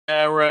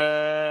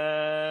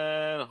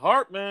Aaron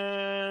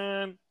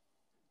Hartman.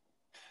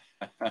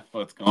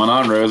 What's going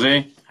on,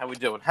 Rosie? How we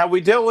doing? How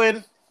we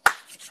doing?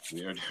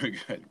 We are doing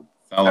good.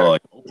 Sound a little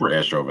like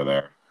Oprah-ish over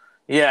there.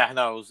 Yeah,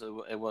 no, it was a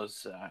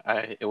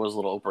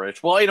little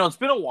Oprah-ish. Well, it's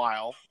been a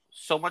while.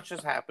 So much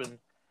has happened,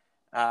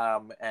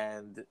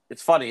 and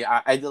it's funny.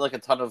 I did like a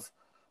ton of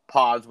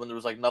pods when there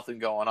was like nothing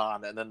going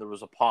on, and then there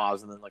was a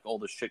pause, and then like all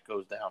the shit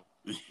goes down.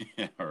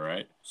 Yeah, all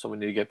right. So we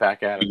need to get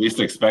back at At it. least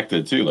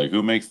expected too. Like,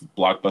 who makes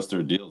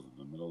blockbuster deals in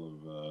the middle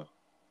of,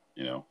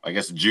 I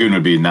guess June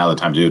would be now the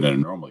time to do it in a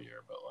normal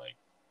year, but like,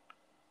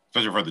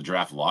 especially before the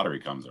draft lottery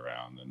comes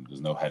around, and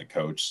there's no head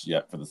coach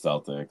yet for the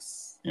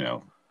Celtics.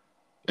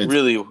 It's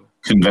Really,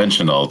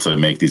 conventional to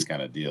make these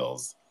kind of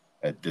deals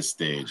at this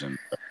stage in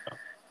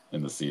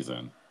the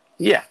season.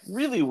 yeah,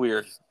 really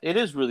weird. It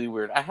is really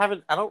weird.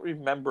 I don't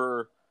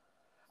remember.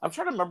 I'm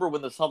trying to remember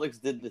when the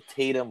Celtics did the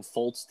Tatum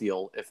Fultz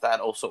deal. If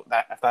that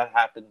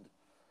happened,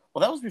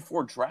 well, that was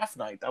before draft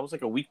night. That was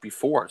like a week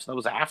before, so that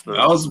was after.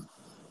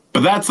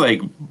 But that's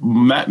like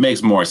that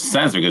makes more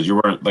sense because you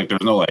weren't like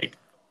there's no like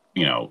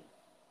you know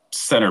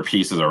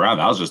centerpieces around.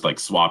 That was just like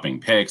swapping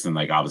picks, and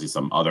like obviously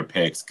some other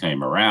picks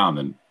came around,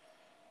 and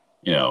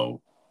the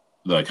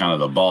kind of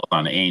the ball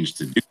on Ainge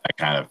to do that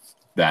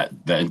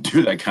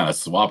kind of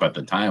swap at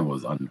the time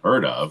was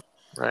unheard of.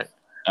 Right.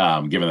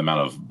 Given the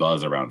amount of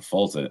buzz around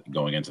Fultz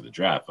going into the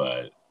draft.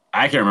 But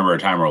I can remember a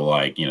time where,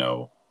 like,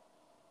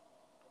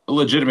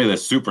 legitimately the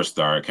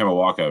superstar, Kemba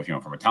Walker,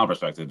 from a talent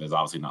perspective, is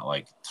obviously not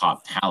like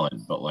top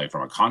talent, but like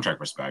from a contract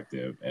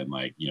perspective, and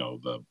like,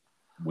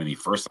 when he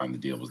first signed the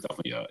deal was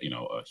definitely a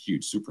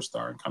huge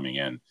superstar, and coming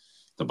in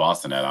to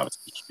Boston had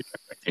obviously huge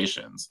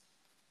expectations.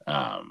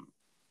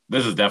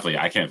 This is definitely,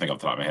 I can't think off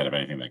the top of my head of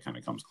anything that kind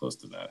of comes close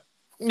to that.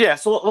 Yeah,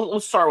 so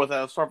let's start with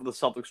that. Let's start with the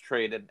Celtics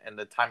trade and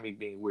the timing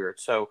being weird.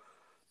 So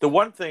the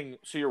one thing,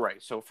 so you're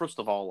right. So first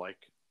of all,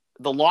 like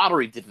the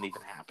lottery didn't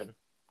even happen.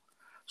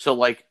 So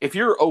like if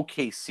you're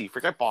OKC,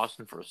 forget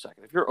Boston for a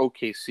second. If you're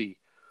OKC,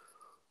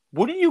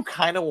 wouldn't you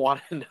kind of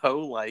want to know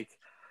like,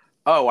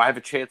 oh, I have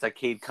a chance at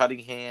Cade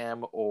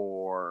Cunningham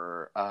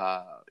or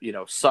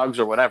Suggs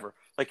or whatever,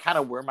 like kind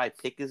of where my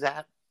pick is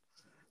at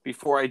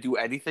before I do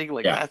anything.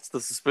 Like that's the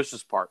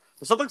suspicious part.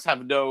 The Celtics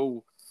have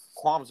no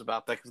qualms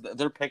about that because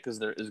their pick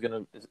is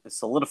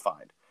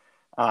solidified.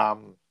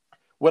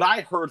 What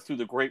I heard through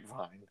the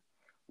grapevine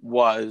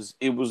was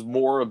it was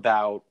more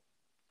about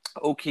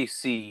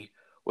OKC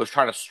was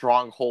trying to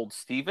stronghold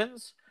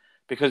Stevens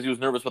because he was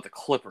nervous about the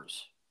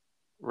Clippers,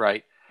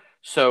 right?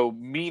 So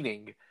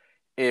meaning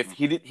if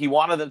he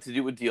wanted them to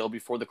do a deal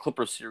before the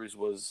Clippers series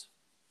was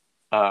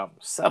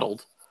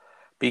settled,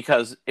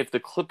 because if the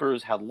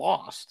Clippers had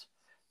lost,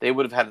 they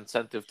would have had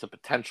incentive to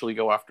potentially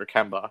go after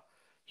Kemba.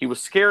 He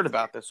was scared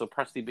about this, so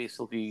Presti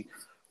basically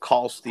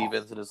calls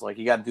Stevens and is like,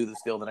 you got to do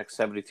this deal in the next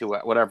 72,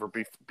 whatever,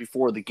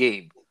 before the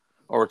game,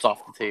 or it's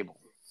off the table.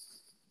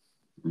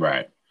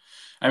 Right.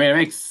 I mean, it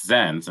makes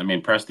sense. I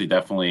mean, Presti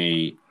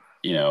definitely,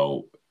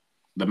 the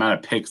amount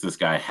of picks this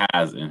guy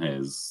has in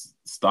his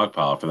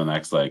stockpile for the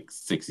next,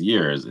 6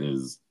 years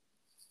is,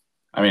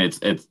 I mean,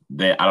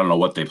 I don't know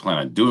what they plan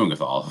on doing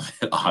with all of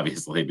it,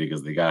 obviously,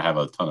 because they got to have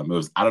a ton of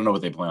moves. I don't know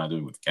what they plan on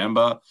doing with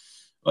Kemba.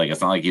 Like,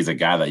 it's not like he's a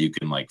guy that you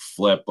can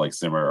flip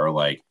Simmer or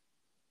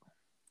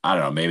I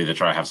don't know, maybe they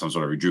try to have some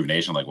sort of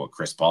rejuvenation like what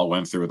Chris Paul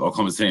went through with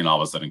Oklahoma City, and all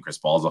of a sudden Chris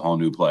Paul's a whole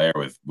new player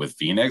with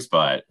Phoenix.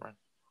 But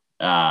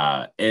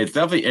it's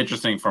definitely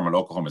interesting from an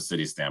Oklahoma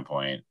City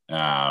standpoint.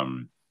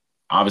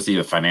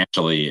 Obviously,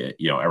 financially,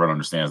 everyone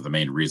understands the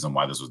main reason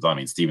why this was done. I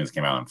mean, Stevens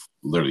came out and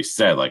literally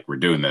said, we're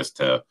doing this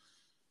to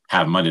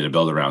have money to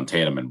build around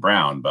Tatum and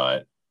Brown.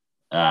 But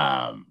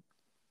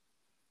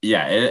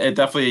it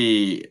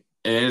definitely...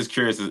 It is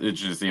curious. It's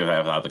interesting to see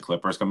how the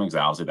Clippers coming, because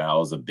obviously that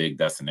was a big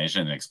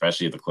destination, and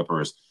especially if the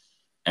Clippers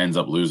ends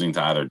up losing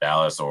to either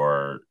Dallas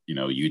or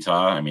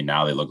Utah. I mean,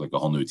 now they look like a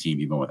whole new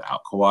team even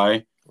without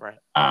Kawhi. Right.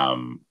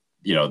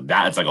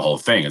 That's like a whole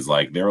thing. It's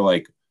like they're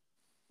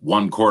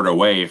one quarter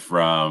away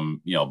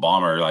from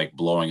Ballmer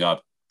blowing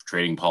up,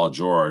 trading Paul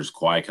George.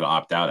 Kawhi could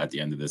opt out at the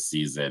end of this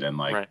season, and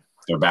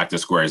they're back to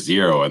square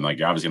zero. And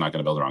you're obviously not going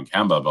to build around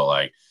Kemba,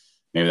 but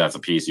maybe that's a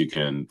piece you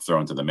can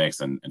throw into the mix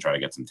and try to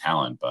get some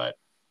talent, but.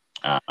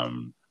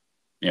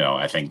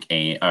 I think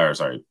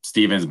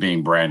Stevens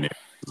being brand new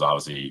is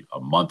obviously a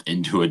month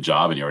into a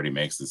job, and he already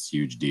makes this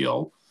huge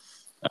deal.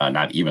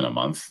 Not even a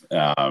month.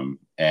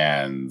 And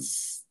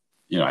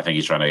I think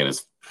he's trying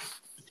to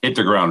hit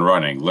the ground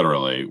running,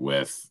 literally,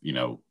 with,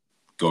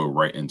 go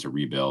right into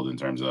rebuild in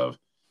terms of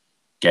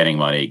getting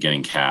money,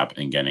 getting cap,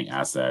 and getting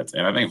assets.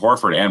 And I think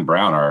Horford and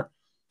Brown are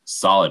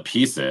solid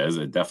pieces.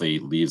 It definitely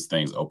leaves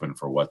things open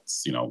for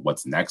what's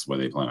next, what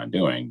they plan on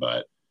doing.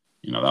 But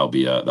that'll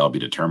be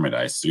determined,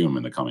 I assume,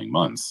 in the coming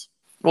months.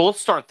 Well,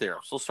 let's start there.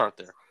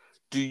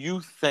 Do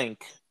you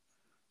think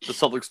the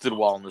Celtics did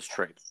well in this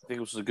trade? I think it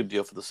was a good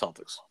deal for the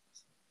Celtics.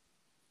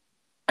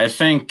 I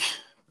think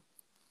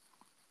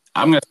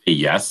I'm going to say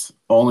yes,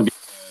 only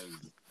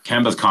because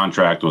Kemba's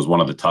contract was one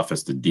of the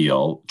toughest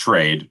to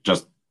trade,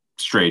 just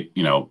straight,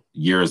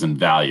 years in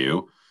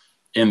value.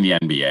 in the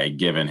NBA,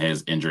 given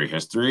his injury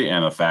history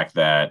and the fact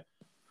that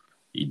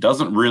he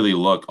doesn't really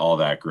look all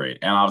that great.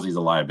 And obviously, he's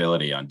a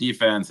liability on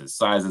defense. His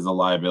size is a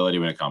liability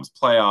when it comes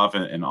playoff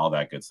and all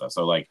that good stuff.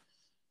 So, like,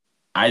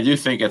 I do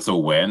think it's a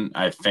win.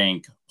 I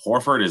think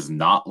Horford is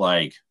not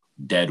like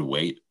dead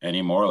weight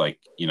anymore. Like,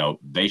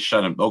 they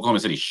shut him, Oklahoma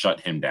City shut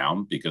him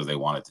down because they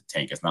wanted to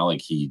tank. It's not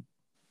like he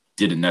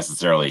didn't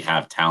necessarily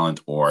have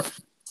talent or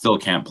still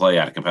can't play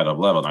at a competitive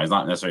level. Now, he's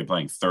not necessarily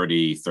playing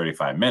 30,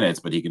 35 minutes,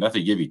 but he can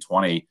definitely give you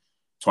 20,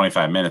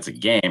 25 minutes a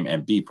game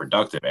and be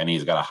productive. And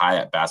he's got a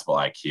high basketball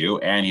IQ,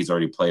 and he's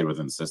already played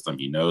within the system.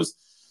 He knows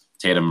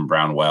Tatum and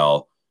Brown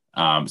well.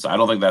 So I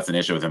don't think that's an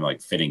issue with him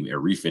like fitting or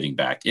refitting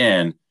back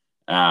in.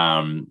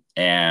 And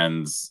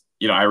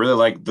I really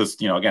like this.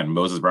 Again,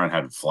 Moses Brown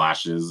had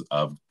flashes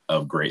of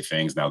great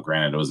things. Now,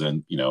 granted, it was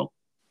in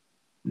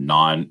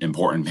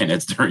non-important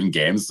minutes during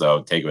games,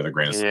 so take it with a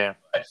grain of salt. Yeah.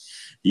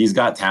 He's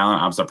got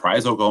talent. I'm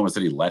surprised Oklahoma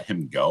City let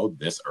him go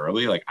this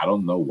early. Like, I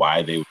don't know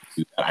why they would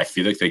do that. I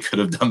feel like they could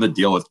have done the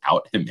deal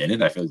without him in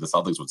it. I feel like the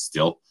Celtics would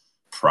still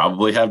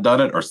probably have done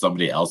it, or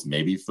somebody else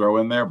maybe throw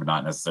in there, but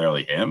not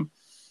necessarily him.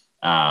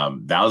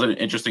 That was an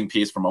interesting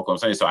piece from Oklahoma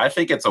City. So I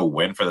think it's a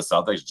win for the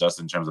Celtics just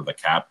in terms of the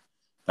cap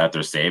that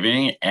they're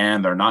saving,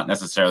 and they're not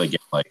necessarily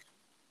getting like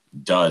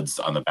duds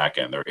on the back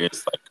end. There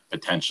is like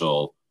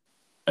potential,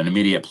 an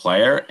immediate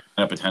player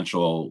and a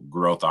potential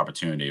growth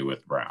opportunity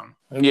with Brown.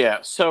 Yeah,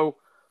 so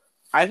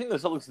I think the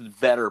Celtics is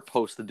better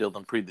post the deal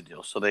than pre the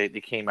deal, so they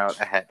came out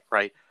ahead,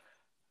 right?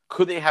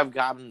 Could they have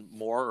gotten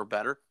more or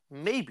better?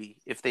 Maybe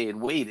if they had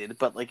waited,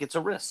 but like it's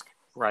a risk,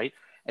 right?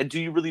 And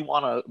do you really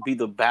want to be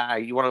the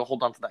bag? You want to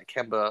hold on to that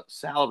Kemba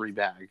salary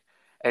bag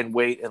and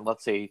wait, and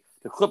let's say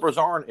the Clippers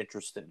aren't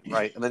interested,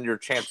 right? And then your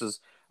chances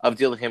of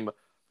dealing him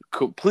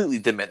completely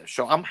diminish.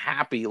 So I'm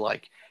happy.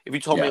 Like if you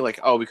told me like,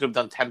 oh, we could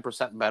have done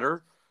 10%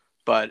 better,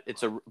 but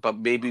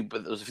maybe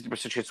there's a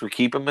 50% chance we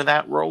keep him in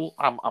that role.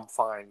 I'm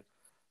fine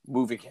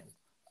moving him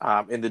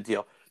in the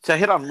deal. To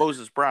hit on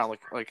Moses Brown,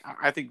 like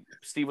I think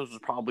Stevens was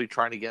probably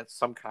trying to get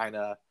some kind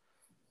of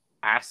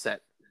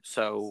asset,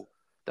 so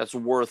that's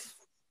worth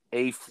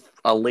a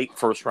late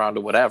first round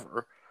or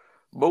whatever.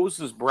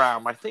 Moses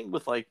Brown, I think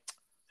with like,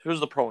 here's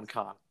the pro and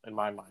con in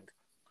my mind.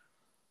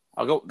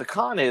 The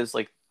con is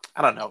like,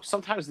 I don't know.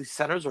 Sometimes these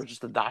centers are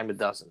just a dime a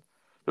dozen.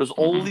 There's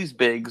all these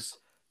bigs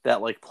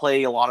that like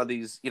play a lot of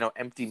these,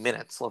 empty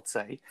minutes, let's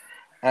say,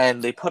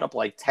 and they put up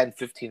like 10,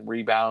 15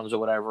 rebounds or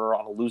whatever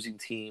on a losing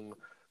team.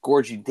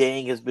 Gorgie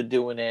Dang has been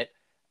doing it,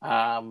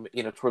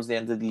 towards the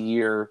end of the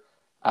year.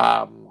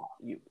 I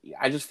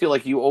just feel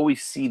like you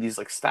always see these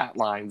like stat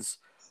lines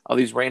of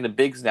these random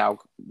bigs now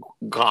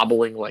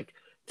gobbling like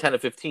 10 to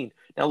 15.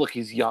 Now, look,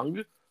 he's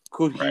young.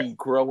 Could he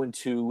grow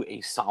into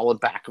a solid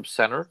backup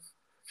center?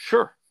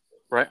 Sure.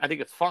 Right. I think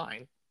it's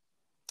fine.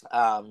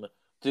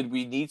 Did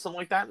we need something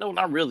like that? No,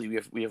 not really.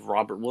 We have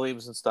Robert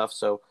Williams and stuff.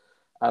 So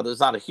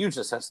there's not a huge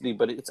necessity,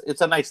 but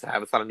it's a nice to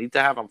have. It's not a need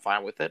to have. I'm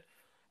fine with it.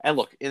 And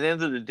look, at the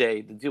end of the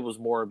day, the deal was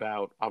more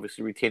about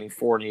obviously retaining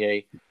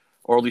Fournier,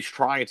 or at least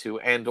trying to,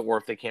 or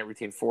if they can't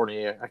retain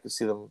Fournier, I can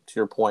see them, to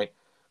your point,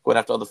 going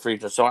after other free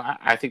agents. So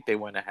I think they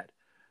went ahead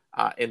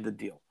in the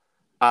deal.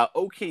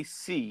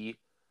 OKC,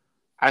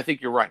 I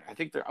think you're right. I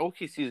think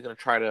OKC is going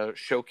to try to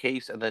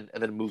showcase and then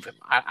move him.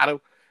 I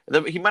don't.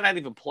 He might not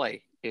even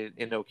play in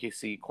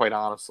OKC, quite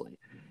honestly.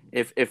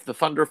 If the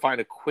Thunder find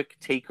a quick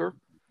taker,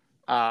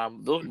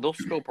 they'll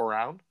scope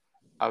around.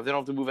 If they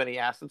don't have to move any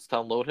assets to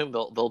unload him,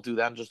 they'll do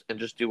that and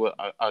just do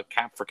a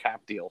cap for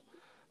cap deal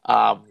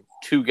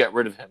to get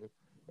rid of him.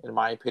 In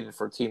my opinion,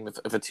 for a team,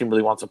 if a team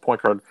really wants a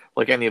point guard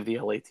like any of the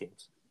LA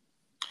teams.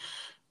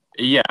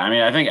 Yeah, I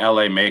mean, I think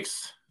LA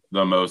makes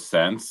the most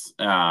sense.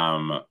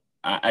 I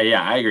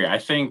agree. I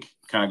think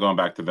kind of going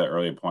back to the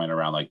earlier point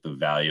around like the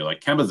value,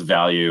 like Kemba's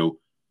value,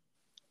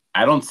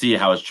 I don't see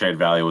how his trade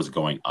value was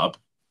going up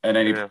at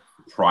any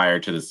prior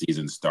to the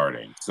season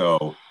starting.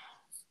 So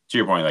to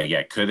your point, like,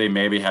 yeah, could they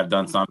maybe have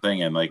done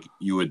something? And like,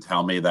 you would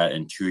tell me that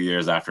in 2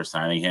 years after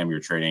signing him,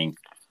 you're trading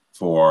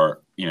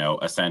for,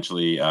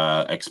 essentially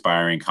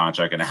expiring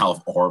contract and Al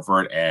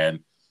Horford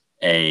and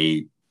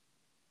a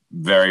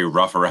very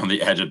rough around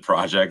the edge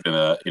project and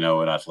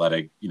an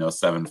athletic,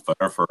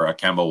 7-footer for a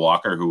Kemba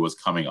Walker who was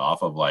coming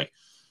off of like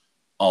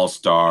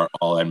all-star,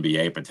 all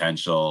NBA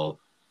potential.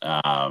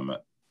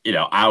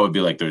 I would be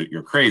like,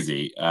 you're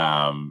crazy.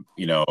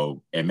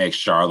 It makes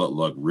Charlotte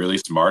look really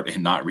smart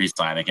in not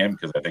re-signing him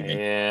because I think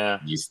they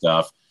need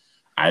stuff.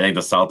 I think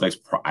the Celtics,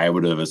 I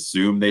would have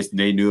assumed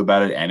they knew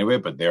about it anyway,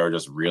 but they were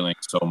just reeling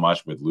so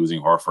much with losing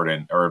Horford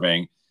and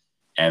Irving.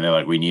 And they're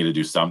like, we need to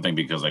do something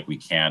because like we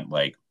can't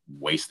like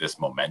waste this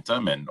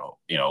momentum. And,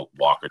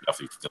 Walker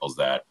definitely fills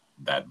that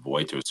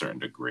void to a certain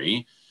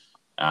degree.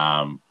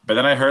 But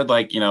then I heard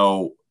like,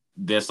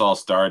 this all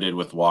started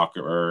with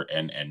Walker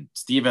and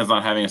Stevens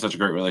not having such a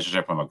great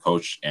relationship from a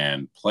coach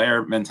and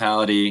player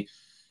mentality.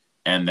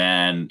 And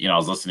then, I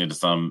was listening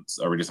to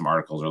reading some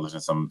articles or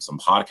listening to some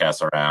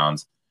podcasts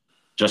around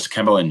just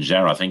Kemba in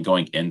general. I think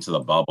going into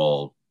the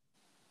bubble,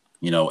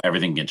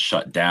 everything gets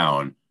shut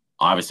down.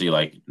 Obviously,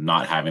 like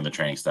not having the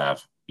training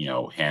staff,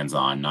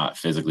 hands-on, not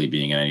physically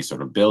being in any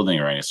sort of building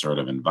or any sort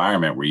of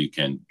environment where you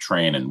can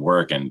train and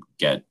work and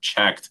get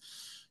checked.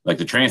 Like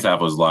the training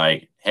staff was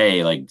like,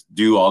 hey, like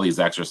do all these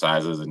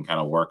exercises and kind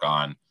of work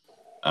on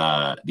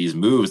these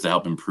moves to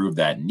help improve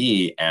that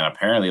knee. And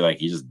apparently like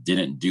he just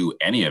didn't do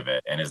any of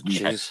it. And his knee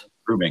had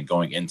improvement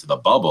going into the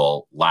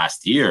bubble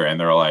last year. And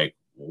they're like,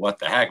 what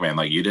the heck, man?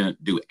 Like you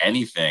didn't do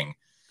anything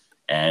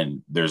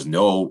and there's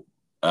no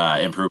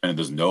improvement.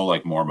 There's no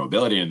like more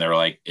mobility. And they're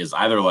like, is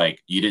either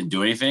like you didn't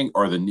do anything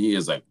or the knee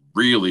is like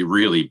really,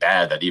 really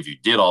bad that if you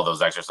did all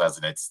those exercises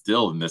and it's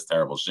still in this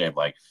terrible shape,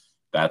 like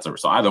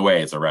so either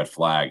way, it's a red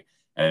flag.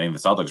 And I think the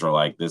Celtics were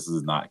like, this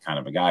is not kind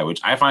of a guy,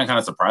 which I find kind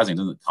of surprising. It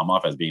doesn't come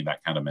off as being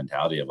that kind of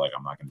mentality of like,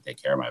 I'm not going to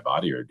take care of my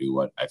body or do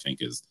what I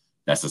think is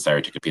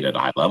necessary to compete at a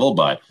high level.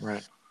 But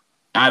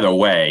either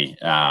way,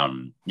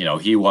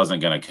 he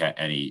wasn't going to get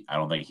any. I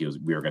don't think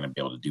we were going to be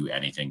able to do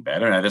anything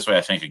better. And this way,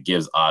 I think it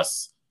gives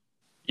us,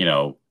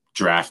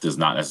 draft is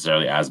not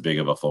necessarily as big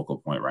of a focal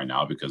point right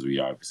now because we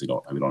obviously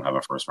don't have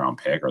a first round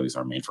pick, or at least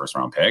our main first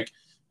round pick.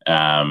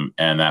 And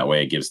that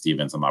way it gives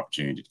Steven some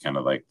opportunity to kind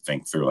of like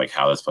think through like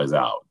how this plays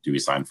out. Do we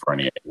sign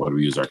Fournier? What do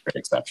we use our trade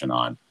exception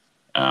on?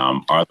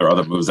 Are there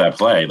other moves at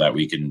play that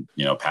we can,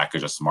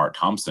 package a Smart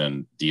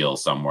Thompson deal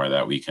somewhere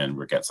that we can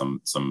get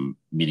some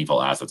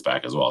meaningful assets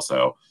back as well?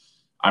 So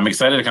I'm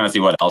excited to kind of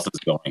see what else is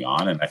going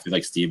on. And I feel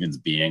like Steven's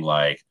being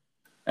like,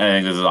 I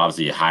think this is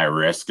obviously high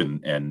risk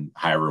and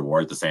high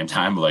reward at the same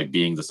time, but like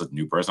being just a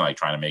new person, like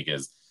trying to make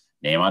his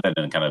name on it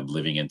and kind of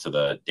living into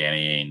the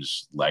Danny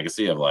Ainge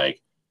legacy of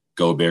like,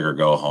 go big or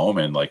go home.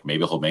 And like,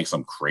 maybe he'll make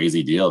some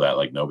crazy deal that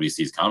like nobody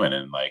sees coming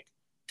and like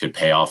could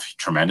pay off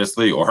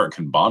tremendously or it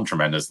can bomb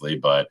tremendously,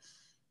 but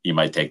he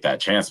might take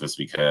that chance just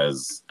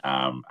because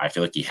I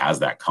feel like he has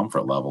that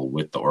comfort level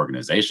with the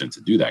organization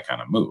to do that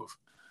kind of move.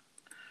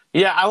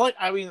 Yeah, look,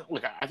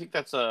 I think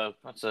that's a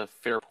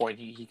fair point.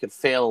 He could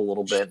fail a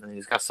little bit and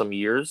he's got some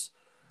years.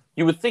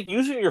 You would think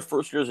usually your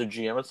first year as a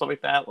GM and stuff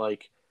like that,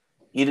 like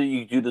either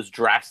you do this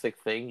drastic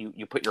thing,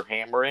 you put your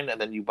hammer in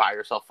and then you buy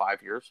yourself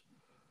 5 years.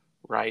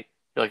 Right?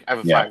 You're like, I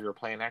have a 5-year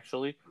plan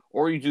actually.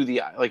 Or you do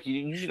you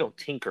usually don't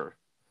tinker.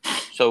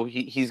 So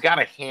he's got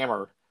a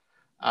hammer.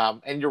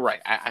 And you're right.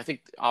 I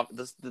think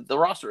the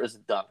roster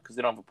isn't done because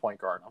they don't have a point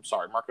guard. I'm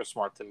sorry. Marcus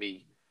Smart to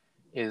me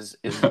is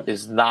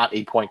not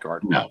a point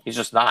guard. No. He's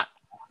just not.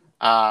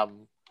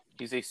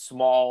 He's a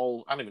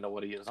small, I don't even know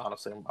what he is,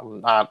 honestly.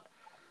 I'm not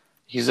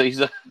he's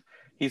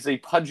a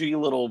pudgy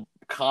little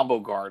combo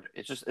guard.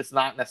 It's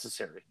not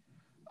necessary.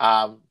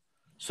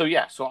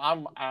 So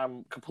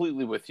I'm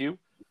completely with you.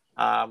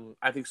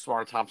 I think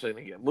Smart and Thompson are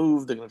going to get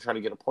moved. They're going to try to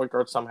get a point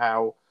guard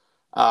somehow.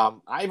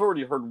 I've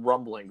already heard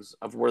rumblings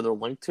of where they're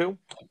linked to.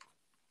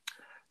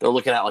 They're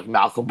looking at like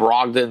Malcolm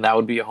Brogdon. That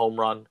would be a home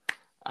run.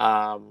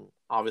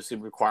 Obviously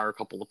require a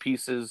couple of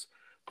pieces.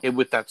 And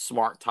with that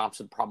Smart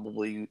Thompson,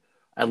 probably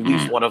at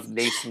least one of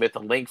Naismith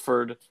and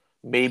Langford,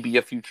 maybe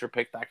a future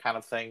pick, that kind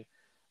of thing.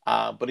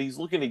 But he's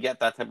looking to get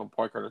that type of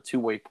point guard, a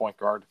two-way point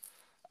guard.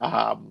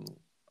 And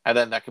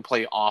then that can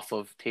play off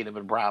of Tatum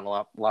and Brown,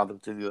 allow them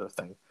to do their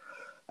thing.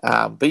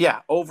 But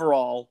yeah,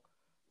 overall,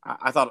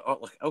 I thought,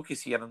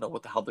 OKC, I don't know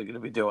what the hell they're going to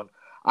be doing.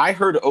 I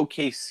heard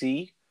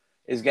OKC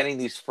is getting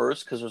these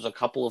first because there's a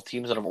couple of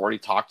teams that have already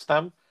talked to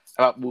them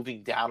about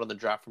moving down in the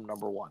draft from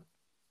number 1.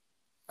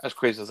 As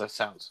crazy as that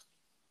sounds.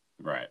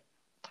 Right.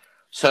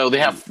 So they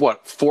have,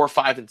 4,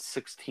 5, and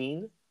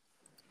 16?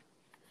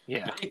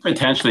 Yeah. They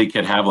potentially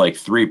could have like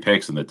 3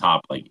 picks in the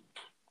top like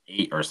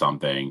 8 or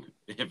something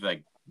if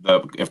like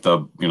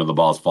the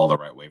balls fall the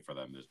right way for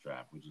them this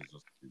draft, which is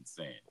just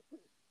insane.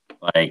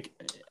 Like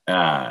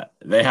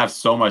they have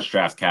so much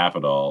draft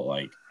capital,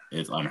 like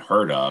it's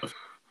unheard of.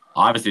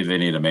 Obviously, they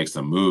need to make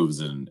some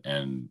moves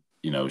and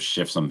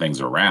shift some things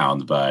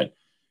around. But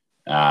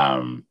I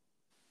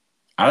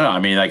don't know. I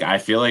mean, like I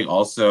feel like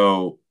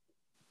also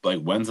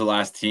like when's the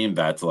last team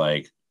that's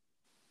like,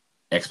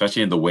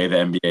 especially in the way the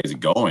NBA is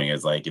going,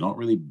 is like you don't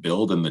really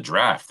build in the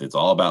draft. It's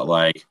all about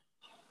like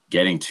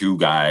getting 2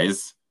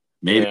 guys,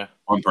 maybe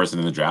one person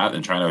in the draft,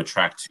 and trying to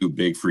attract 2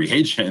 big free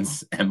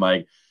agents and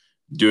like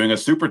doing a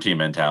super team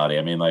mentality.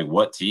 I mean, like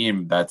what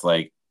team that's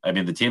like, I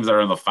mean, the teams that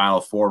are in the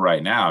Final Four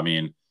right now, I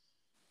mean,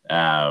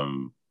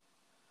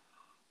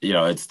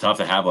 it's tough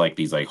to have like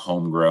these like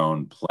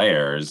homegrown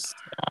players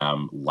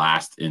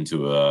last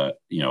into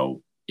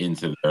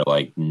into their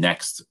like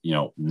next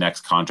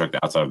contract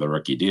outside of the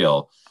rookie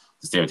deal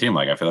to stay with a team.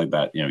 Like I feel like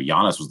that,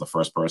 Giannis was the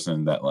first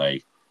person that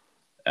like,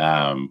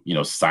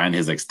 signed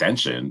his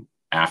extension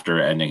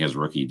after ending his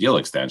rookie deal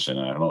extension.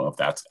 And I don't know if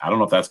that's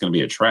going to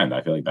be a trend.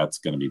 I feel like that's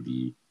going to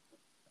be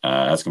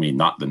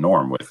not the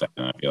norm with that.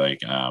 And I feel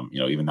like,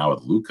 even now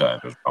with Luka,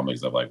 there's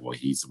rumblings of like, well,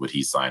 would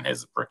he sign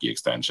his rookie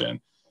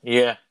extension?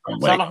 Yeah.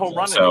 It's not a home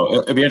run So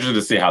anymore. it'd be interesting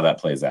to see how that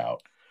plays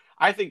out.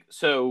 I think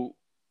so.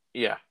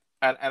 Yeah.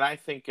 And I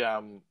think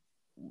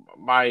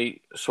my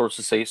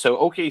sources say, so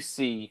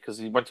OKC, because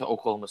he went to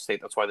Oklahoma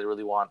State, that's why they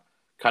really want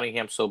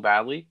Cunningham so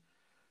badly.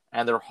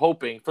 And they're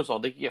hoping, first of all,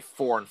 they can get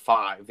 4 and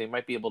 5. They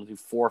might be able to do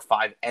 4,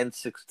 5, and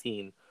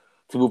 16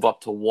 to move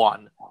up to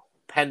 1.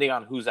 depending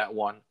on who's at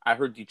one. I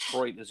heard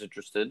Detroit is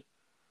interested.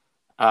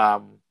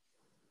 And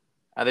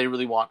they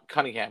really want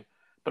Cunningham.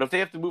 But if they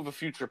have to move a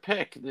future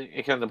pick,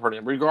 it can end up hurting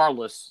them.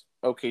 Regardless,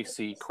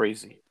 OKC,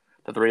 crazy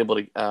that they're able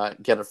to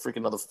get a freaking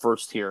another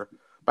first here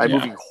by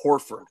moving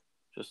Horford.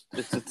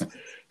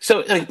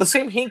 So like the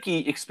same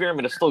Hinkie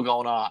experiment is still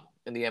going on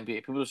in the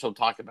NBA. People just don't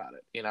talk about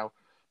it,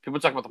 People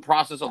talk about the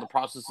process. Oh, the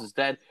process is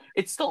dead.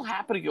 It's still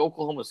happening in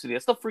Oklahoma City.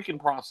 That's the freaking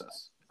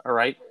process, all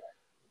right?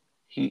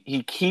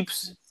 He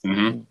keeps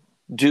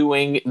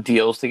doing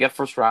deals to get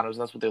first rounders,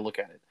 and that's what they look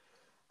at it.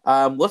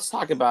 Let's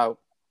talk about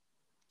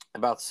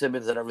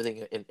Simmons and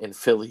everything in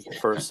Philly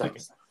for a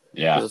second.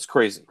 Yeah, because it's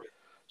crazy.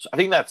 So I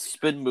think that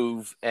spin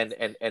move and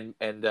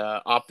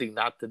opting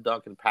not to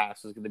dunk and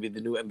pass is going to be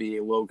the new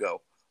NBA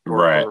logo.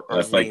 Or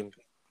that's like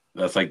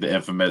the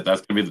infamous.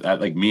 That's gonna be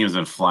like memes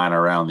and flying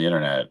around the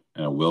internet,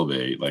 and it will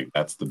be like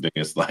that's the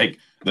biggest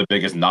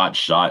not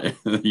shot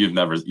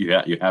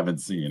you haven't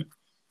seen.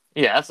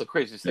 Yeah, that's the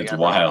craziest thing. It's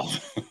wild.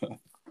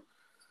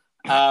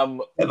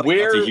 That's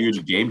a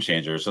huge game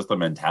changer. It's just the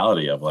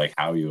mentality of like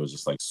how he was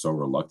just like so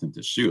reluctant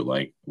to shoot.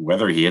 Like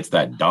whether he hits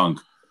that dunk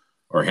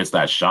or hits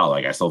that shot,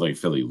 like I still think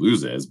Philly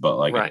loses, but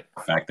like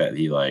the fact that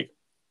he like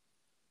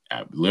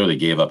literally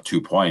gave up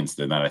 2 points,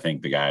 then I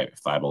think the guy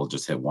Thibault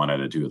just hit 1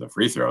 out of 2 of the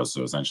free throws,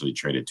 so essentially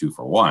traded 2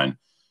 for 1.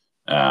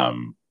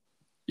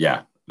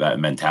 That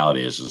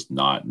mentality is just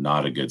not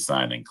a good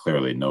sign, and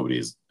clearly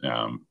nobody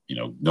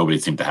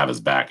seemed to have his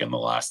back in the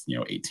last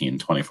 18,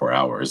 24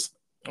 hours.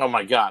 Oh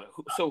my God!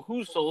 So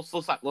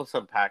let's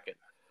unpack it.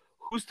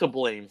 Who's to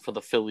blame for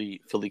the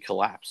Philly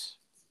collapse?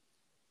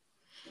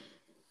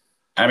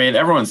 I mean,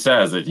 everyone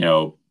says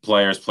that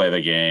players play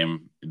the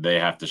game, they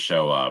have to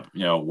show up.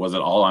 Was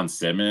it all on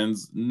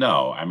Simmons?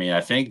 No. I mean,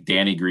 I think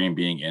Danny Green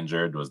being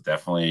injured was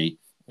definitely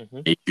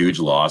a huge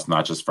loss,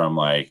 not just from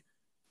like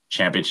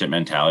championship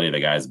mentality. The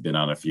guy's been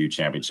on a few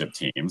championship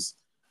teams,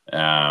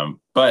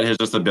 but his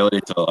just ability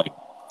to like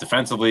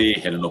defensively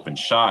hit an open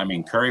shot. I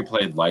mean, Curry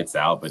played lights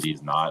out, but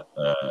he's not,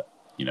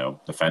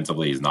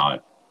 defensively, he's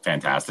not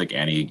fantastic.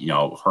 And he,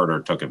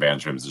 Herter took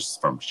advantage of him just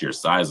from sheer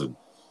size and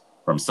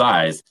from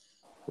size.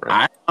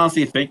 Right. I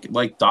honestly think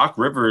like Doc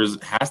Rivers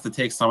has to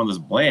take some of this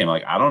blame.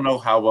 Like, I don't know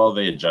how well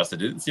they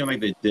adjusted. It didn't seem like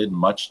they did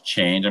much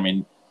change. I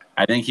mean,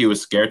 I think he was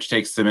scared to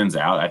take Simmons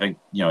out. I think,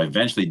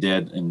 eventually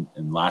did in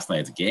last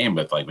night's game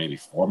with like maybe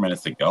 4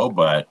 minutes to go,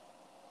 but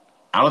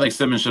I don't think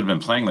Simmons should have been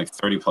playing like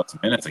 30 plus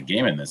minutes a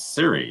game in this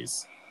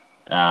series.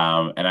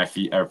 And I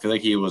feel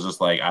like he was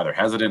just like either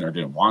hesitant or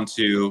didn't want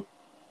to.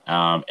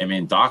 I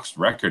mean, Doc's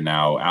record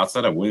now,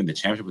 outside of winning the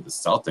championship with the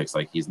Celtics,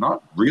 like he's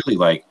not really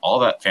like all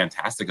that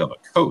fantastic of a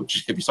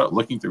coach. If you start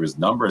looking through his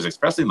numbers,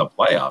 especially in the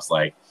playoffs,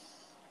 like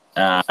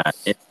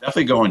it's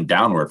definitely going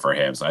downward for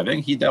him. So I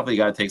think he definitely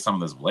got to take some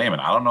of this blame.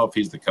 And I don't know if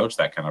he's the coach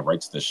that kind of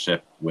rights the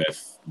ship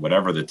with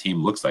whatever the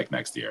team looks like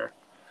next year.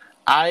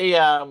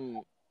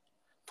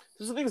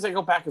 There's the things that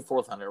go back and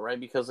forth on it, right?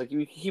 Because like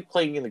you keep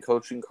playing in the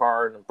coaching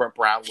card, and Brett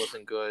Brown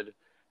wasn't good,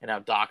 and now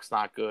Doc's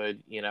not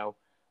good. You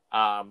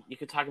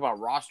could talk about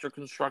roster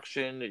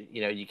construction.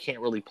 You can't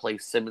really play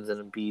Simmons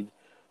and Embiid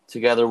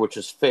together, which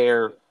is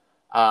fair.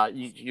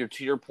 You're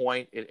to your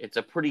point. It's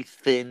a pretty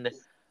thin,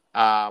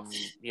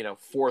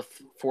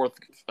 fourth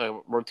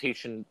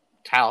rotation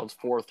talents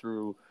 4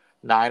 through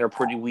 9 are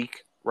pretty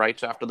weak, right?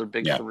 So after their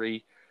big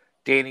three,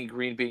 Danny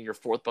Green being your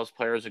 4th best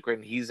player is a great.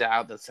 And he's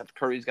out. Then Seth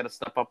Curry's got to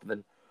step up, and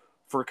then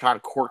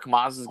Furkan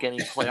Korkmaz is getting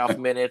playoff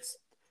minutes.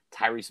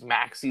 Tyrese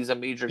Maxey's a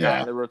major guy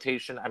in the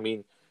rotation. I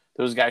mean,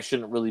 those guys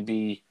shouldn't really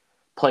be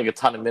playing a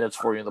ton of minutes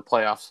for you in the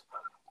playoffs.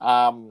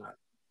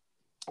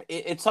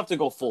 It's tough to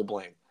go full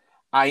blame.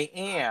 I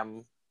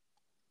am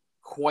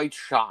quite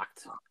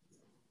shocked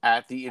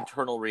at the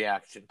internal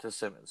reaction to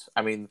Simmons.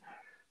 I mean,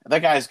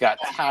 that guy's got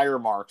tire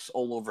marks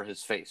all over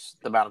his face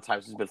the amount of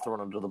times he's been thrown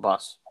under the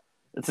bus.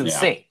 It's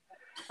insane.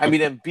 I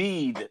mean,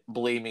 Embiid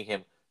blaming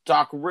him.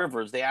 Doc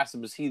Rivers, they asked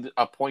him, is he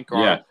a point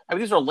guard? Yeah. I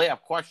mean, these are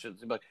layup questions.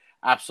 He'd be like,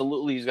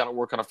 absolutely, he's got to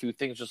work on a few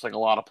things, just like a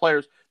lot of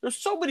players. There's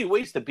so many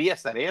ways to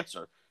BS that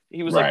answer.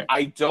 He was like,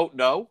 I don't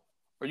know.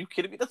 Are you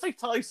kidding me? That's like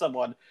telling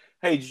someone,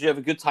 hey, did you have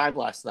a good time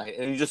last night?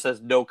 And he just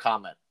says no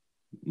comment.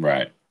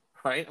 Right.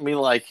 I mean,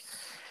 like,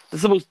 this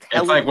is the most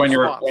telling. It's like when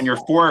response. your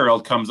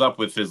 4-year-old comes up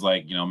with his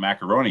like,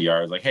 macaroni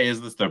yards, like, hey,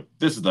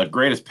 this is the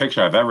greatest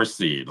picture I've ever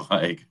seen.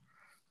 Like,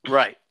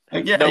 right.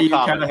 Like, yeah, you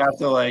kind of have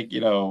to like,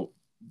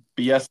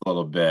 BS a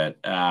little bit.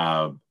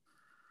 I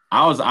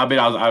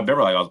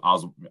remember like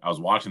I was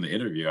watching the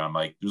interview. And I'm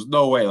like, there's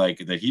no way like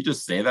did he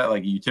just say that?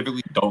 Like you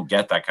typically don't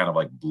get that kind of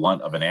like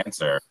blunt of an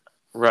answer.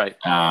 Right.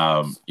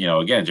 Again,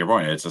 to your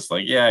point, it's just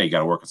like, yeah, you got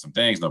to work on some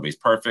things. Nobody's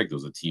perfect. It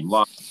was a team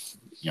loss.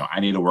 I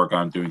need to work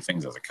on doing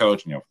things as a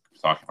coach.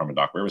 Talking from a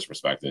Doc Rivers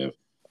perspective.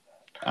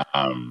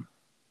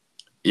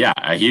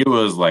 He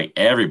was like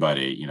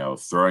everybody,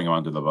 throwing him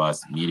under the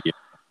bus, media,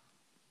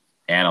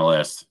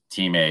 analysts,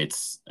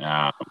 teammates,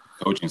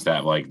 coaching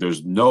staff. Like,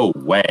 there's no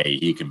way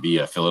he can be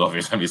a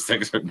Philadelphia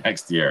 76er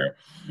next year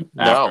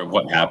after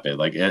what happened.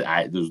 Like,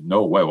 there's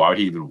no way. Why would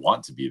he even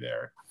want to be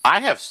there? I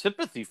have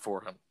sympathy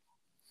for him.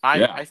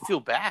 Yeah. I feel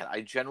bad.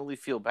 I genuinely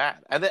feel bad.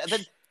 And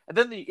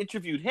then they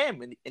interviewed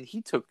him, and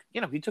he took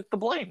he took the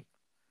blame.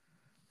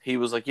 He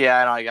was like,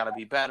 "Yeah, I got to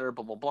be better."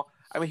 Blah blah blah.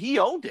 I mean, he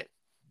owned it.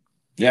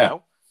 You Yeah.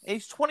 know, and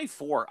he's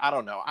 24. I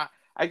don't know.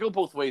 I go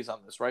both ways on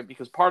this, right?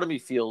 Because part of me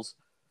feels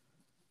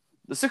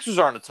the Sixers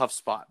are in a tough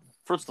spot.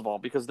 First of all,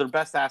 because their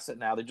best asset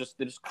now, they just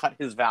cut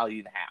his value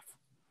in half.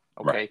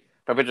 Right.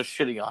 Okay, by just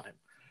shitting on him.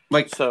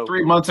 Like So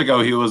 3 months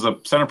ago, he was a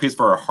centerpiece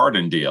for a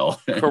Harden deal.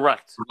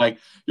 correct. Like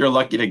you're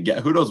lucky to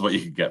get. Who knows what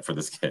you could get for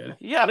this kid?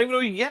 Yeah, I don't even know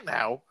what you get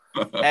now.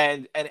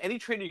 And any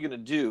trade you're going to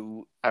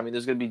do, I mean,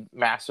 there's going to be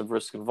massive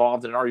risk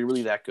involved. And are you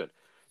really that good?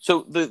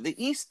 So the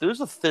East, there's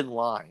a thin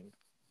line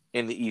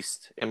in the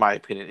East, in my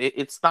opinion.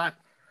 It's not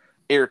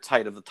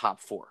airtight of the top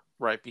four,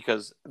 right?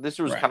 Because this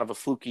was Right. kind of a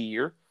fluky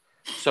year.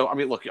 So I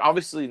mean, look,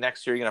 obviously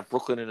next year you're gonna have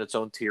Brooklyn in its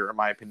own tier, in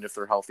my opinion, if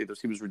they're healthy. Their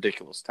team was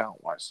ridiculous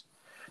talent wise.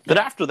 Then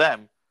after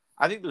them,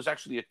 I think there's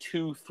actually a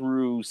 2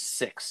 through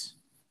 6.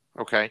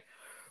 Okay,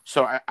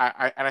 so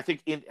I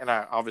think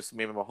I obviously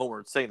maybe I'm a homer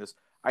in saying this.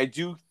 I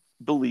do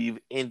believe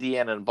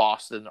Indiana and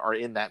Boston are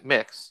in that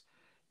mix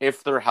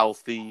if they're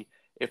healthy.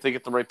 If they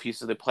get the right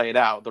pieces, they play it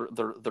out.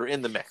 They're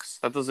in the mix.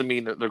 That doesn't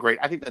mean that they're great.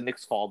 I think the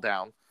Knicks fall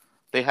down.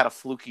 They had a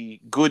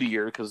fluky good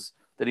year because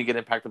they didn't get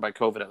impacted by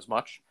COVID as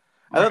much.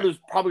 And then Right. there's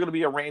probably going to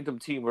be a random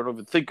team we don't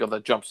even think of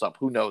that jumps up.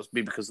 Who knows?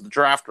 Maybe because of the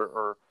draft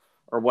or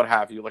what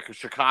have you. Like a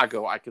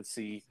Chicago, I could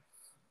see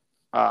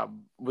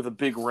with a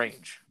big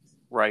range,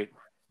 right?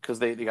 Because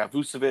they got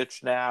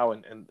Vucevic now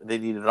and they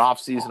need an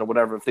offseason or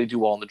whatever if they do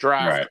well in the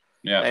draft. Right.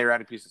 Yeah. They're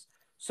adding pieces.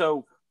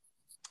 So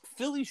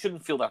Philly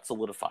shouldn't feel that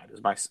solidified,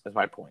 is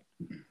my point.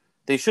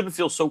 They shouldn't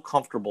feel so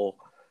comfortable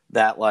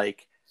that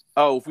like,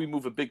 oh, if we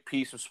move a big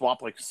piece and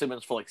swap like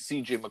Simmons for like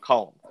CJ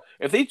McCollum.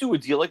 If they do a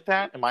deal like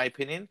that, in my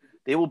opinion,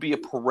 they will be a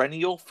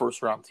perennial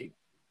first round team.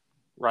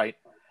 Right?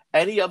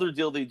 Any other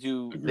deal they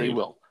do, they Agreed.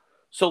 will.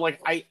 So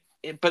like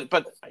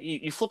but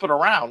you flip it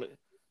around,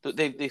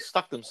 they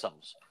stuck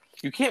themselves.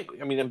 You can't.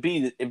 I mean,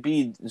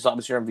 Embiid is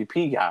obviously your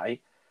MVP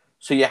guy,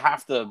 so you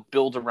have to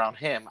build around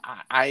him.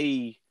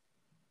 And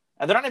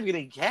they're not even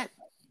going to get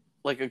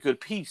like a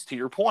good piece. To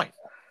your point,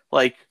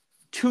 like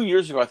 2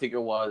 years ago, I think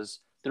it was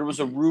there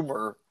was a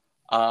rumor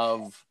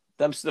of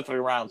them sniffing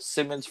around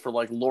Simmons for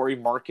like Laurie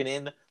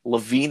Markkinen,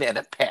 Levine, and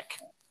a pick.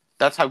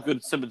 That's how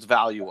good Simmons'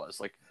 value was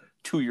like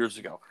 2 years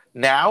ago.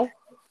 Now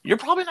you're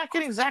probably not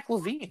getting Zach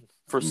Levine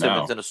for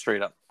Simmons No. in a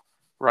straight up,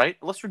 right?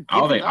 Unless you're I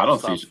don't giving think. I up don't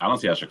stuff, see. I don't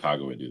see how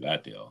Chicago would do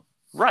that deal.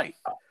 right?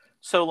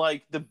 So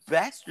like the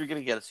best you're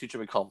going to get is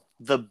CJ McCollum,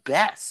 the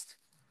best,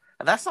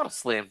 and that's not a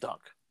slam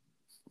dunk,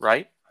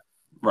 right?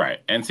 Right.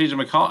 And CJ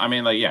McCollum, I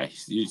mean, like, yeah,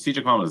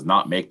 CJ McCollum does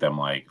not make them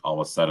like all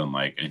of a sudden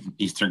like an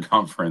Eastern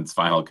Conference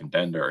final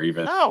contender or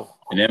even No,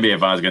 an NBA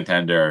Finals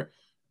contender.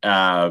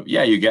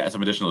 Yeah, you get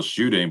some additional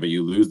shooting, but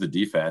you lose the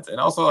defense. And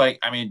also, like,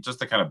 I mean, just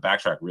to kind of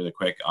backtrack really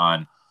quick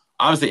on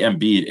obviously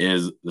Embiid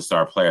is the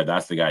star player.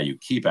 That's the guy you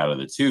keep out of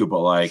the two. But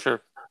like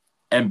sure,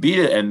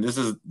 Embiid, and this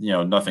is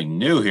nothing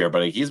new here,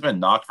 but like, he's been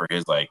knocked for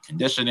his like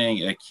conditioning.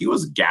 Like he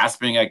was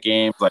gasping at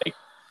games. Like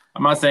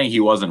I'm not saying he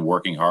wasn't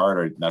working hard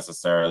or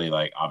necessarily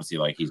like obviously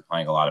like he's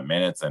playing a lot of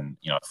minutes and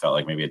it felt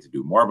like maybe he had to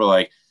do more, but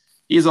like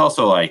he's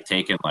also like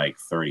taking like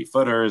 30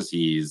 footers.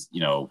 He's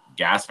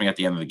gasping at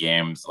the end of the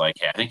games. Like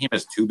I think he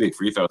missed two big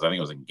free throws. I think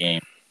it was in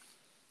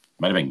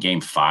might have been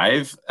game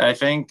 5. I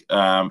think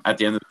at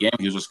the end of the game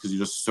he was just because he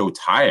was just so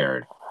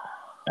tired.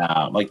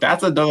 Like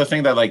that's another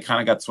thing that like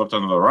kind of got swept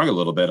under the rug a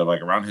little bit of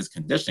like around his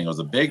conditioning. It was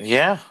a big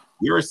yeah,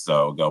 year or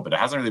so ago, but it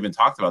hasn't really been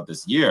talked about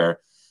this year.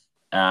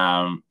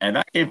 And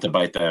that came to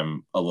bite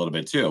them a little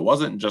bit too. It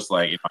wasn't just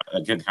like,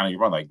 again, kind of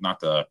you're wrong, like not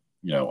the,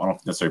 I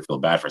don't necessarily feel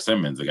bad for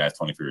Simmons. The guy's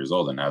 23 years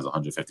old and has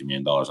 $150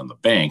 million on the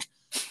bank.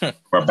 From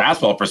a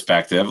basketball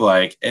perspective,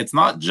 like it's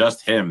not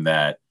just him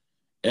that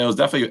it was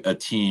definitely a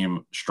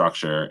team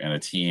structure and a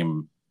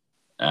team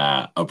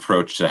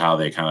approach to how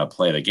they kind of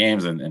play the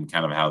games and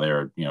kind of how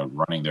they're,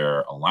 running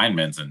their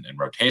alignments and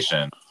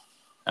rotation.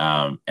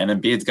 And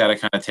Embiid's got to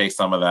kind of take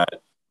some of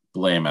that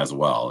blame as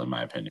well, in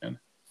my opinion.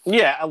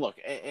 yeah. Look,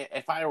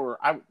 if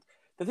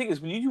the thing is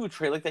when you do a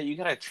trade like that, you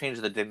gotta change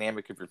the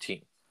dynamic of your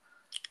team,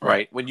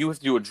 right? When you have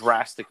to do a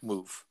drastic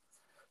move.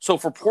 So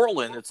for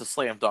Portland, it's a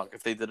slam dunk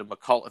if they did a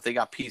McCall, if they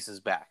got pieces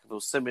back. If it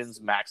was Simmons,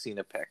 Maxey, and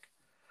a pick,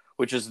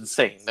 which is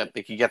insane that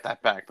they could get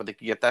that back, but they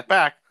could get that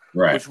back,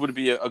 Right. which would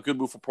be a good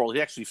move for Portland.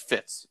 He actually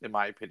fits, in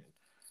my opinion,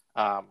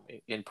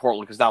 in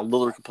Portland because now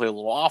Lillard can play a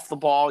little off the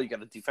ball. You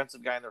got a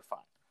defensive guy, and they're fine.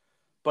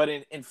 But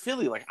in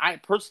Philly, like I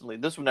personally,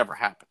 this would never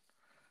happen.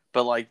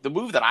 But like the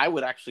move that I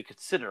would actually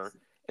consider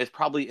is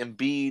probably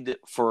Embiid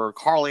for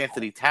Karl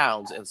Anthony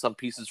Towns and some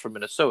pieces from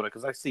Minnesota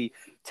because I see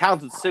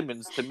Towns and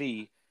Simmons to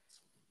me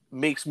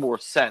makes more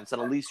sense,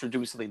 and at least you're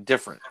doing something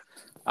different.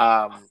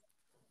 But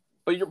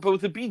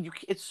with Embiid,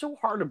 it's so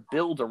hard to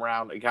build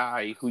around a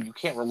guy who you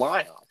can't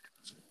rely on.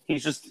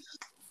 He's just.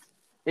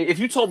 If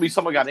you told me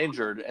someone got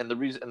injured and the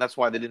reason, and that's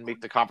why they didn't make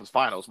the conference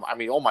finals, I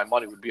mean, all my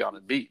money would be on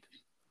Embiid.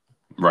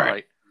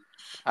 Right.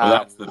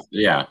 Well,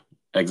 yeah,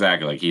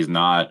 exactly. Like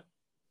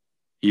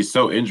he's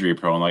so injury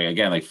prone. Like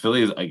again, like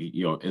Philly is like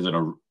is in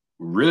a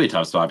really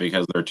tough spot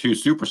because their two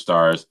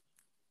superstars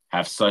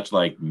have such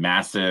like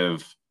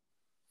massive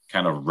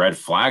kind of red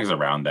flags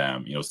around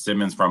them. You know,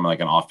 Simmons from like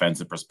an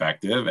offensive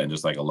perspective and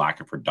just like a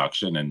lack of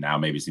production, and now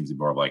maybe seems to be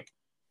more of like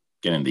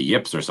getting the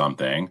yips or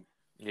something.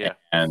 Yeah.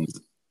 And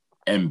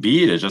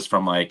Embiid is just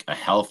from like a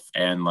health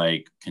and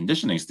like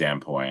conditioning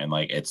standpoint, and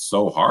like it's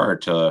so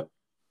hard to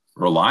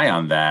rely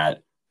on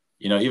that.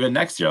 You know, even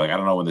next year, like I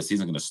don't know when the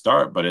season's going to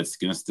start, but it's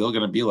still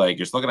going to be like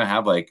you're still going to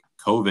have like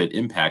COVID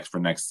impacts for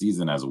next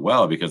season as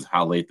well because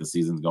how late the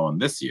season's going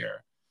this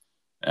year.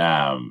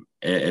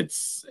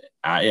 It's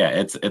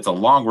yeah, it's a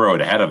long road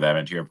ahead of them.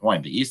 And to your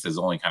point, the East is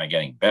only kind of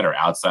getting better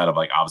outside of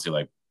like obviously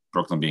like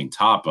Brooklyn being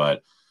top,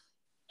 but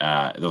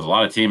there's a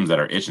lot of teams that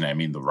are itching. I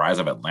mean, the rise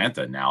of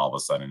Atlanta now all of a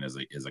sudden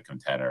is a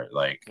contender.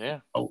 Like,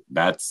 Yeah. oh,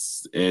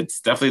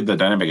 it's definitely the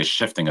dynamic is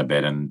shifting a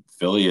bit, and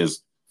Philly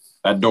is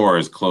that door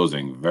is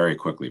closing very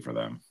quickly for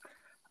them.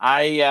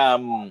 At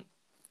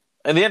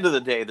the end of the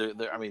day,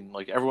 I mean,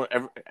 like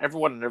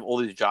everyone in all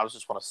these jobs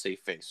just want a safe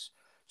face,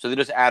 so they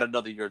just add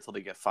another year until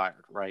they get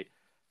fired, right?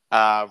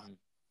 I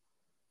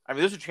mean,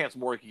 there's a chance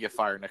Morey could get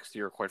fired next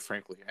year. Quite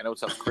frankly, I know it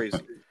sounds crazy,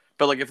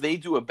 but like if they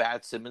do a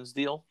bad Simmons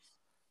deal,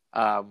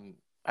 and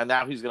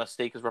now he's going to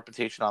stake his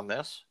reputation on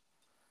this,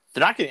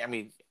 they're not getting. I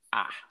mean,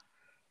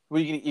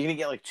 you're going to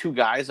get like two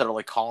guys that are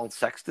like Colin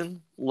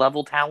Sexton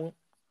level talent.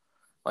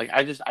 Like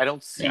I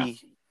don't see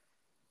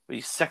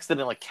Sexton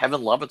and like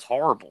Kevin Love. It's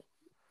horrible.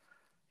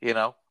 You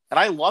know, and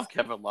I love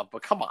Kevin Love,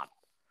 but come on,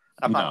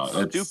 I'm not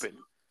stupid.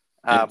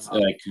 It's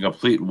like a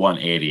complete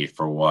 180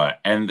 for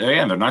what? And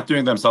again, they're not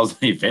doing themselves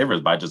any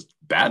favors by just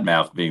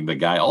badmouth being the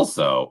guy.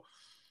 Also,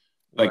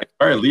 like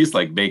or at least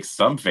like make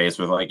some face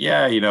with like,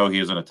 yeah, you know, he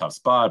was in a tough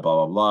spot, blah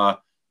blah blah.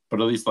 But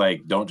at least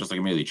like don't just like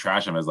immediately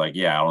trash him as like,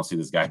 yeah, I don't see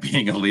this guy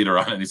being a leader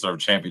on any sort of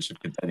championship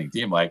contending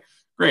team. Like,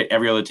 great,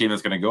 every other team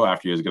that's going to go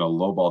after you is going to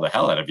lowball the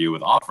hell out of you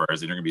with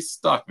offers, and you're going to be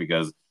stuck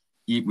because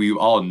we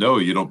all know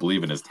you don't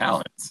believe in his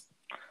talents.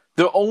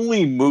 The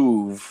only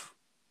move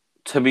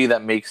to me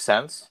that makes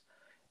sense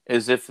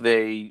is if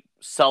they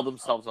sell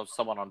themselves on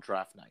someone on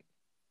draft night.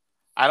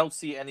 I don't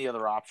see any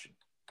other option.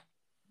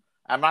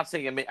 I'm not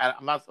saying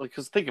I'm not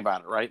because think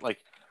about it, right?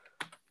 Like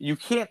you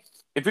can't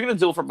if you're going to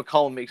deal for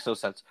McCollum, makes no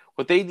sense.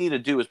 What they need to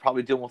do is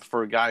probably deal with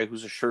for a guy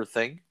who's a sure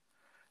thing,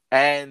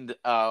 and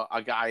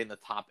a guy in the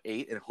top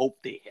 8, and hope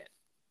they hit.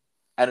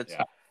 And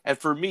and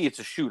for me, it's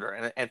a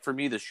shooter, and for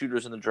me, the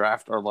shooters in the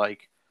draft are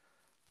like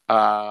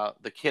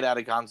the kid out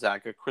of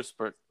Gonzaga,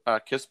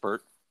 Kispert,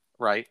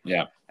 right?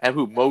 Yeah.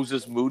 And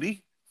Moses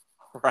Moody,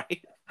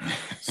 right?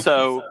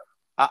 So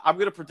I'm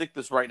going to predict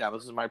this right now.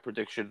 This is my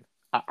prediction.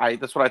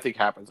 That's what I think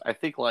happens. I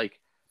think like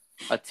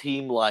a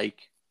team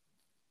like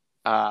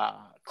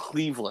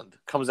Cleveland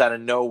comes out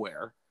of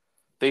nowhere.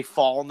 They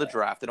fall in the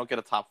draft. They don't get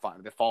a top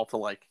 5. They fall to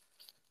like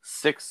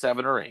 6,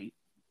 7, or 8.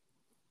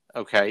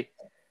 Okay.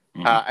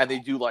 Mm-hmm. And they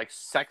do like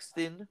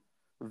Sexton,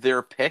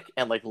 their pick,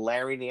 and like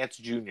Larry Nance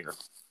Jr.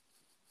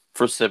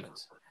 for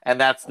Simmons.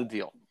 And that's the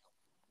deal.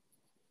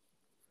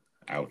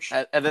 Ouch.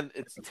 And then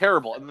it's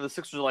terrible. And then the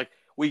Sixers are like,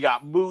 we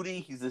got Moody.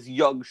 He's this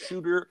young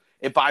shooter.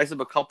 It buys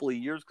him a couple of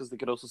years because they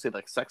could also say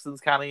like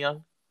Sexton's kind of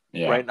young,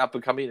 right? Not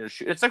becoming a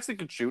shoot. Sexton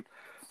can shoot,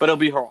 but it'll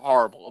be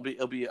horrible.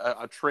 It'll be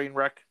a train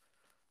wreck.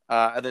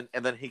 And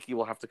then Hickey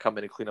will have to come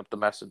in and clean up the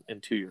mess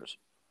in 2 years.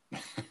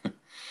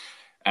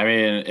 I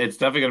mean, it's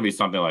definitely going to be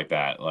something like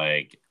that.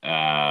 Like,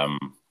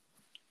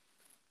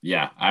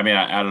 yeah, I mean,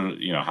 I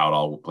don't how it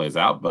all plays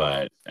out,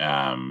 but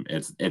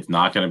it's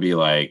not going to be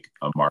like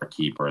a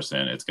marquee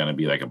person. It's going to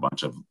be like a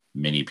bunch of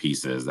mini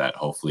pieces that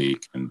hopefully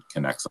can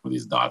connect some of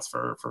these dots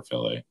for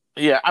Philly.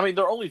 Yeah, I mean,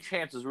 their only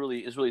chance is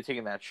really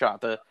taking that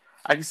shot.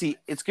 I can see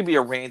it's going to be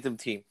a random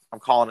team. I'm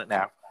calling it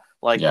now.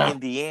 Like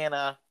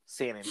Indiana,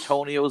 San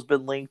Antonio's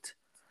been linked,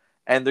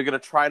 and they're going to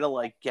try to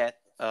like get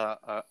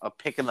a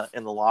pick in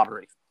the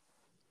lottery.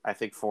 I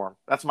think for them.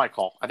 That's my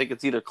call. I think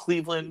it's either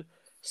Cleveland,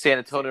 San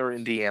Antonio, or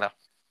Indiana.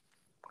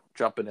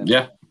 Jumping in.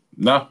 Yeah.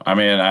 No, I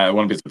mean, I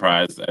wouldn't be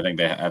surprised. I think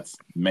that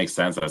makes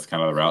sense. That's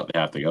kind of the route they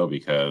have to go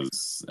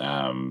because,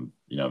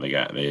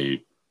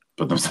 they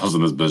put themselves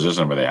in this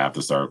position where they have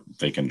to start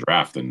thinking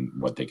draft and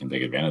what they can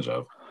take advantage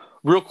of.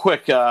 Real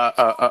quick,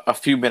 a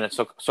few minutes.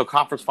 So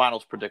conference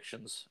finals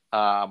predictions.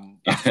 I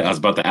was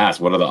about to ask,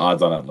 what are the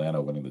odds on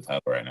Atlanta winning the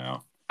title right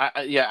now?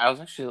 I'm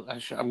going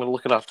to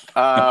look it up.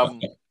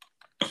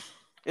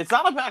 It's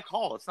not a bad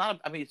call. It's not.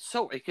 It's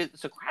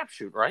a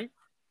crapshoot, right?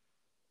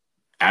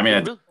 I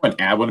mean,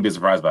 I wouldn't be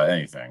surprised by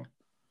anything.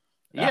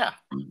 Yeah.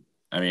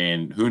 I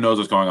mean, who knows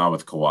what's going on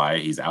with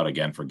Kawhi? He's out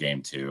again for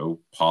game 2.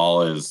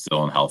 Paul is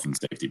still in health and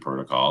safety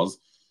protocols.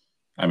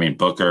 I mean,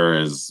 Booker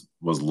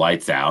was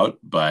lights out,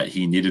 but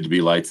he needed to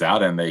be lights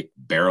out, and they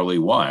barely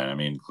won. I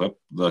mean,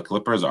 the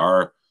Clippers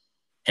are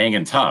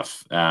hanging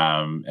tough,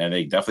 and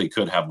they definitely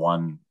could have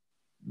won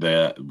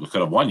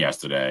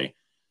yesterday.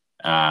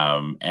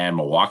 And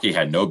Milwaukee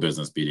had no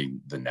business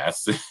beating the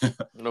Nets.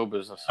 No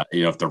business.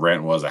 If the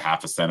rent was a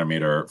half a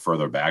centimeter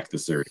further back, the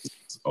series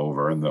is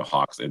over, and the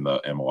Hawks in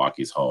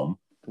Milwaukee's home.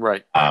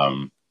 Right.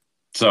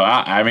 So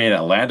I mean,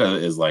 Atlanta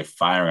is like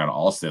firing on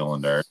all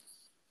cylinders.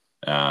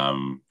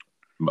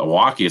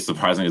 Milwaukee is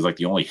surprisingly is like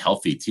the only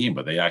healthy team,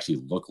 but they actually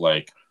look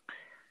like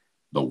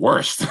the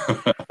worst.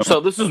 So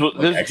this is what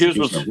Like this here's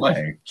execution what's of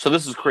playing. so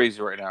this is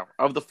crazy right now.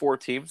 Of the 4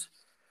 teams,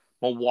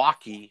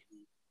 Milwaukee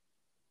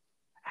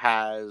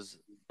has,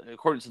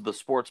 according to the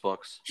sports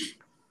books,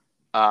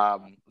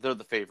 they're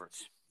the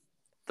favorites.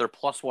 They're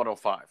plus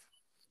 105.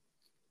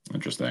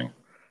 Interesting.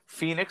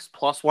 Phoenix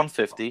plus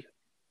 150.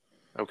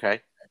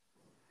 Okay.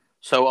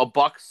 So a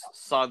Bucks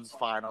Suns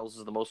finals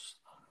is the most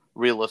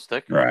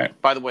realistic. Right.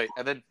 By the way,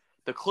 and then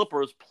the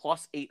Clippers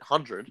plus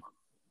 800.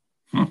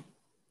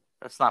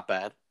 That's not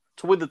bad.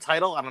 To win the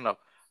title, I don't know.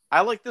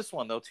 I like this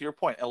one though, to your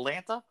point.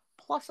 Atlanta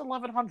plus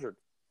 1100.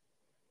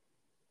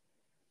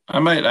 I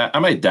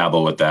might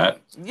dabble with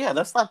that. Yeah,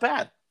 that's not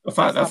bad. That's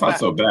not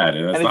so bad,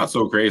 and it's And not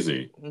so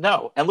crazy.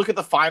 no, and look at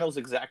the finals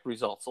exact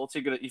results. So let's say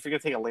if you're gonna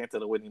take Atlanta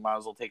to win, you might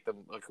as well take them.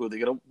 Like, who are they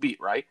gonna beat,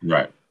 right?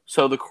 Right.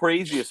 So the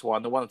craziest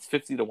one, the one that's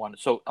 50-1.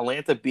 So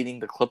Atlanta beating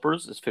the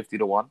Clippers is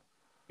 50-1,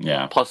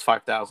 Yeah. plus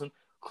 5,000.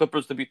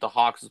 Clippers to beat the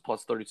Hawks is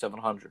plus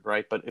 3,700,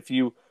 right? But if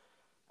you,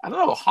 I don't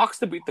know, Hawks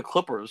to beat the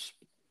Clippers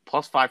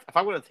plus 5. If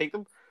I'm gonna take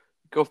them,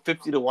 go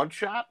 50-1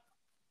 shot.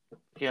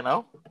 You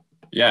know.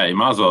 Yeah, you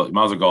might as well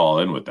go all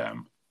in with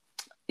them.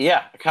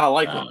 Yeah, I kind of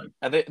like it.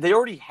 And they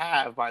already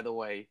have, by the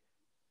way,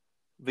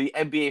 the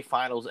NBA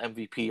Finals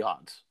MVP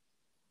odds.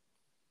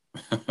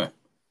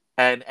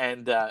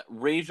 and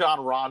Rajon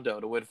Rondo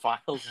to win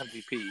Finals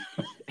MVP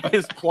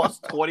is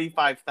plus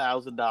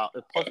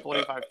 $25,000. Plus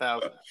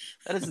 25,000.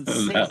 That is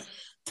insane.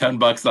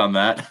 $10 on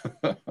that.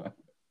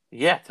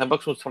 Yeah,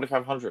 $10 was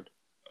 2,500.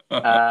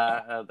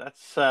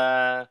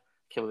 That's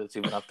can't believe it's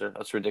even up there.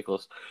 That's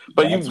ridiculous.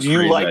 But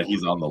you like that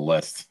he's on the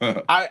list.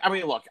 I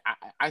mean, look,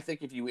 I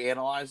think if you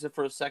analyze it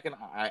for a second,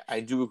 I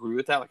do agree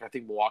with that. Like, I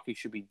think Milwaukee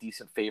should be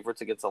decent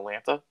favorites against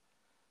Atlanta.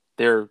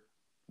 They're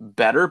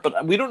better,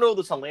 but we don't know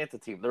this Atlanta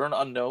team. They're an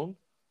unknown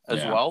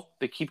as well.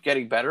 They keep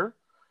getting better.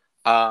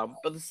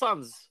 But the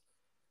Suns,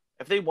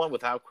 if they won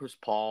without Chris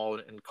Paul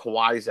and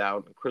Kawhi's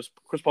out, and Chris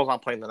Paul's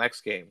not playing the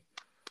next game,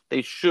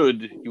 they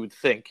should, you would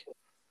think.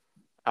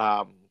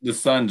 The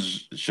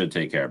Suns should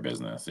take care of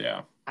business,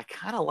 yeah. I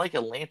kind of like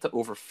Atlanta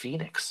over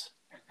Phoenix.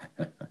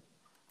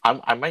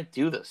 I might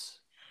do this.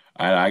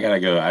 I gotta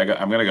go.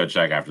 I'm gonna go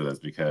check after this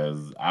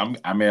because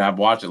I've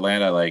watched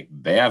Atlanta. Like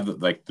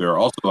they're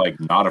also like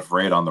not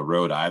afraid on the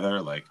road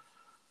either. Like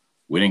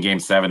winning Game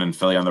 7 in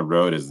Philly on the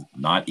road is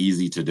not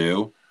easy to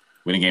do.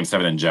 Winning Game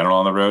 7 in general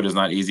on the road is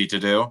not easy to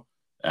do.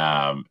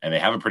 And they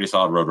have a pretty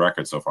solid road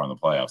record so far in the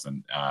playoffs.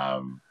 And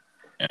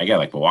again,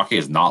 like Milwaukee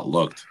has not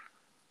looked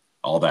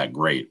all that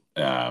great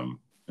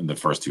in the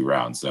first 2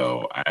 rounds.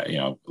 So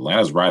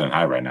Atlanta's riding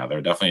high right now.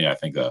 They're definitely, I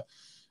think, a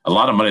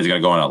lot of money is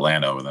going to go in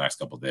Atlanta over the next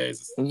couple of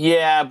days.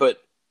 Yeah, but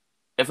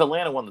if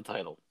Atlanta won the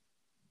title,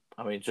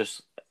 I mean,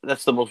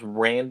 that's the most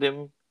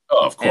random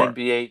of course.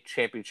 NBA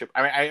championship.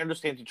 I mean, I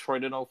understand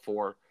Detroit in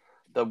 2004,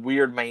 the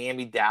weird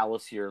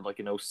Miami-Dallas year, like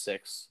in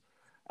 2006,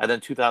 and then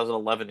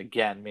 2011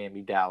 again,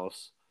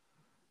 Miami-Dallas.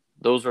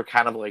 Those are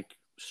kind of like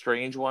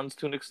strange ones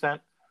to an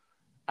extent.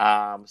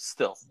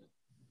 Still.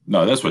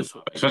 No, this was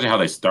especially how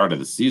they started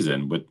the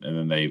season and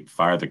then they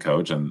fired the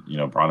coach and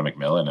brought in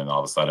McMillan, and all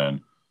of a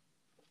sudden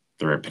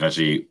they're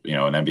potentially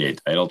an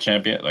NBA title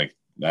champion. Like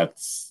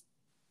that's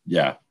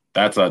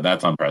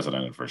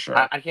unprecedented for sure.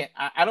 I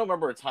don't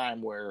remember a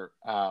time where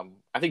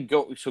I think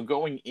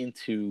going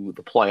into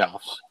the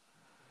playoffs,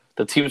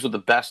 the teams with the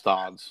best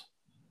odds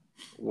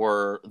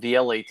were the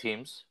LA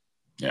teams.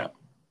 Yeah.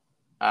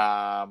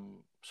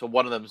 So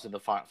one of them is in the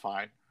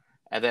fine,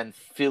 and then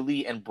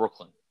Philly and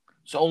Brooklyn.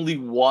 So only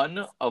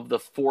one of the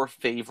 4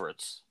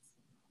 favorites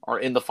are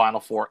in the Final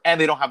Four, and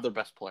they don't have their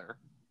best player.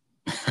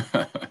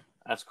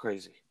 That's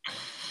crazy.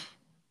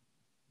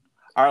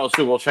 All right, let's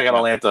do it. We'll check out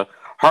Atlanta.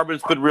 Harbin,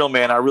 it's been real,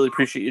 man. I really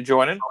appreciate you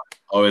joining.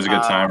 Always a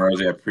good time,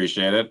 Rosie. I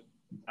appreciate it.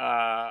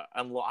 I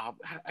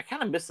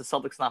kind of miss the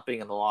Celtics not being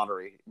in the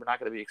lottery. We're not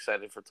going to be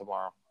excited for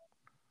tomorrow.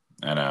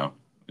 I know.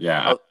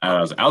 Yeah,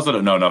 I also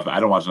don't know enough. I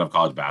don't watch enough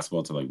college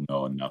basketball to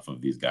know enough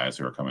of these guys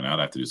who are coming out.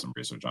 I have to do some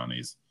research on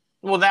these.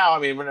 Well, now, I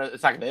mean,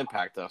 it's not going to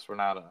impact us. We're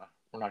not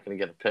going to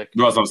get a pick.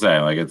 That's what I'm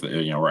saying. Like it's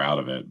we're out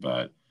of it.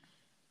 But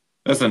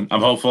listen,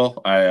 I'm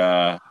hopeful.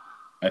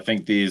 I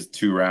think these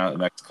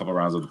next couple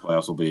rounds of the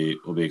playoffs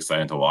will be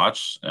exciting to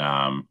watch.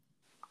 And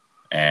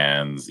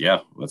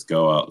yeah, let's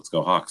go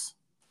Hawks.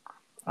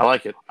 I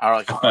like it. All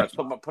right,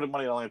 put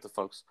money on Atlanta,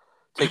 folks.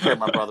 Take care,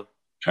 my brother.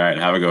 All right,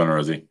 have a good one,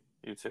 Rosie.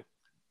 You too.